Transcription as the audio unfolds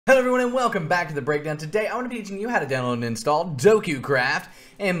Hello everyone and welcome back to the breakdown. Today I want to be teaching you how to download and install DokuCraft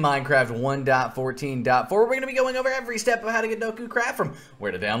in Minecraft 1.14.4. We're going to be going over every step of how to get DokuCraft, from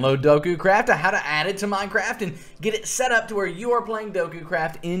where to download DokuCraft to how to add it to Minecraft and get it set up to where you are playing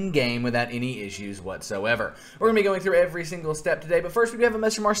DokuCraft in-game without any issues whatsoever. We're going to be going through every single step today, but first we do have a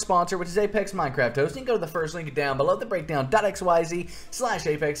message from our sponsor, which is Apex Minecraft Hosting. Go to the first link down below,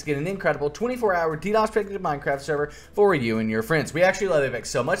 thebreakdown.xyz/Apex. Get an incredible 24-hour DDoS-Protected Minecraft server for you and your friends. We actually love Apex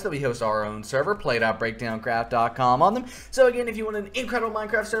so much that we host our own server, play.breakdowncraft.com, on them. So again, if you want an incredible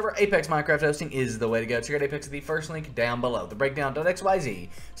Minecraft server, Apex Minecraft Hosting is the way to go. Check out Apex at the first link down below,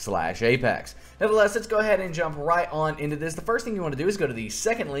 thebreakdown.xyz/Apex. Nevertheless, let's go ahead and jump right on into this. The first thing you want to do is go to the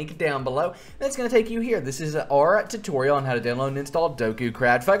second link down below. That's going to take you here. This is our tutorial on how to download and install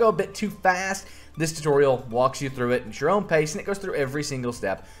DokuCraft. If I go a bit too fast, this tutorial walks you through it at your own pace, and it goes through every single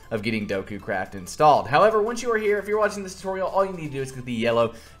step of getting DokuCraft installed. However, once you are here, if you're watching this tutorial, all you need to do is click the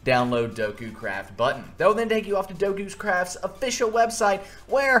yellow download DokuCraft button. That will then take you off to DokuCraft's official website,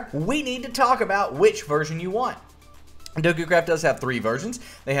 where we need to talk about which version you want. DokuCraft does have three versions.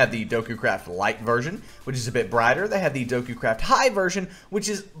 They have the DokuCraft Light version, which is a bit brighter. They have the DokuCraft High version, which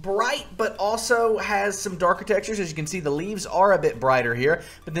is bright, but also has some darker textures. As you can see, the leaves are a bit brighter here,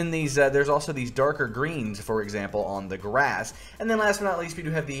 but then these there's also these darker greens, for example, on the grass. And then last but not least, we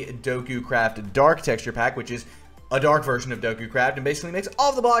do have the DokuCraft Dark texture pack, which is a dark version of DokuCraft, and basically makes all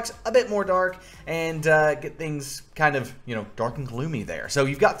of the blocks a bit more dark and get things kind of, dark and gloomy there. So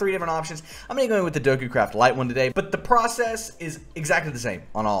you've got three different options. I'm going to go in with the DokuCraft Light one today, but the process is exactly the same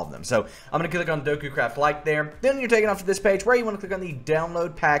on all of them. So I'm going to click on DokuCraft Light there. Then you're taken off to this page where you want to click on the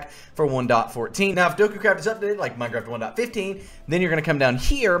download pack for 1.14. Now, if DokuCraft is updated, like Minecraft 1.15, then you're going to come down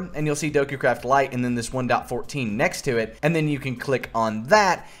here and you'll see DokuCraft Light and then this 1.14 next to it. And then you can click on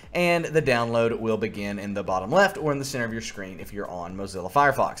that and the download will begin in the bottom left or in the center of your screen if you're on Mozilla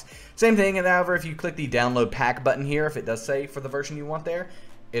Firefox. Same thing, and however, if you click the download pack button here, if it does say for the version you want there,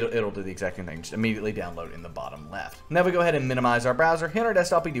 it'll do the exact same thing. Just immediately download in the bottom left. Now we go ahead and minimize our browser. Here on our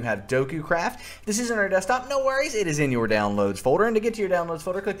desktop, we do have DokuCraft. If this isn't our desktop, no worries. It is in your downloads folder. And to get to your downloads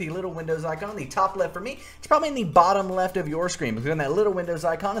folder, click the little Windows icon on the top left for me. It's probably in the bottom left of your screen. Click on that little Windows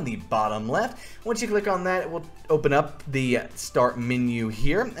icon in the bottom left. Once you click on that, it will open up the start menu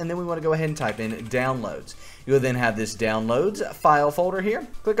here. And then we want to go ahead and type in downloads. You'll then have this downloads file folder here.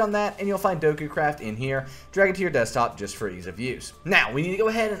 Click on that and you'll find DokuCraft in here. Drag it to your desktop just for ease of use. Now, we need to go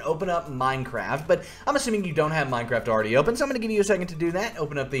ahead and open up Minecraft, but I'm assuming you don't have Minecraft already open, so I'm going to give you a second to do that.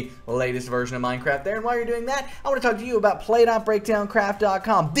 Open up the latest version of Minecraft there, and while you're doing that, I want to talk to you about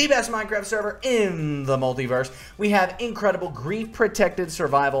play.breakdowncraft.com, the best Minecraft server in the multiverse. We have incredible grief-protected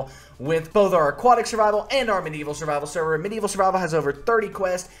survival with both our aquatic survival and our medieval survival server. Medieval survival has over 30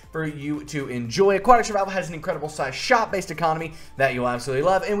 quests for you to enjoy. Aquatic survival has an incredible size shop-based economy that you'll absolutely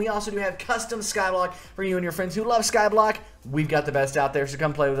love. And we also do have custom skyblock for you and your friends who love skyblock. We've got the best out there, so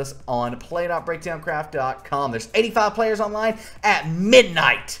come play with us on play.breakdowncraft.com. There's 85 players online at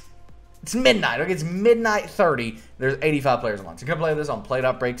midnight. It's midnight, okay? It's midnight 30. There's 85 players online. So come play with us on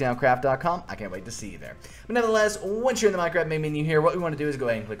play.breakdowncraft.com. I can't wait to see you there. But nevertheless, once you're in the Minecraft main menu here, what we want to do is go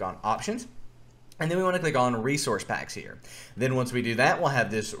ahead and click on Options. And then we want to click on Resource Packs here. Then once we do that, we'll have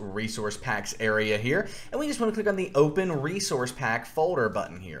this Resource Packs area here. And we just want to click on the Open Resource Pack folder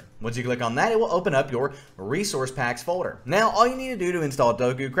button here. Once you click on that, it will open up your Resource Packs folder. Now, all you need to do to install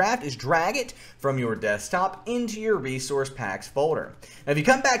DokuCraft is drag it from your desktop into your Resource Packs folder. Now, if you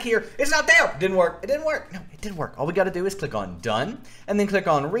come back here, it's not there. It didn't work. It didn't work. No, it did work. All we got to do is click on Done, and then click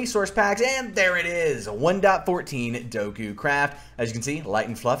on Resource Packs, and there it is, 1.14 DokuCraft. As you can see, light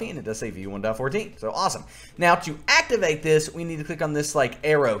and fluffy, and it does say View 1.14. So awesome. Now to activate this, we need to click on this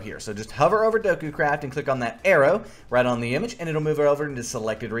arrow here. So just hover over DokuCraft and click on that arrow right on the image, and it'll move it over into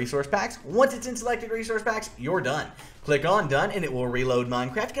selected resource packs. Once it's in selected resource packs, you're done. Click on Done, and it will reload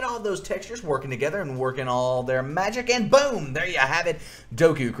Minecraft. Get all of those textures working together and working all their magic, and boom, there you have it.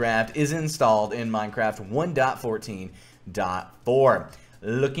 DokuCraft is installed in Minecraft 1.14.4.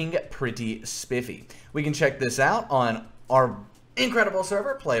 Looking pretty spiffy. We can check this out on our incredible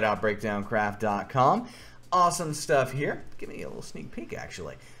server, play.breakdowncraft.com. Awesome stuff here. Give me a little sneak peek,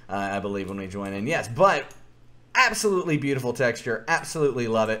 actually, I believe, when we join in. Yes, but absolutely beautiful texture. Absolutely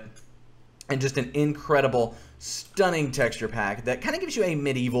love it. And just an incredible, stunning texture pack that kind of gives you a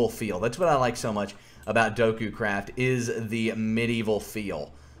medieval feel. That's what I like so much about DokuCraft, is the medieval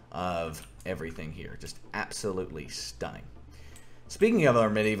feel of everything here. Just absolutely stunning. Speaking of our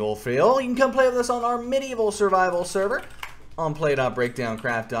medieval feel, you can come play with us on our medieval survival server on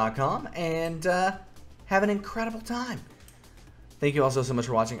play.breakdowncraft.com and have an incredible time. Thank you all so much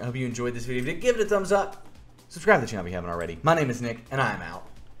for watching. I hope you enjoyed this video. If you did, give it a thumbs up. Subscribe to the channel if you haven't already. My name is Nick, and I am out.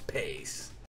 Peace.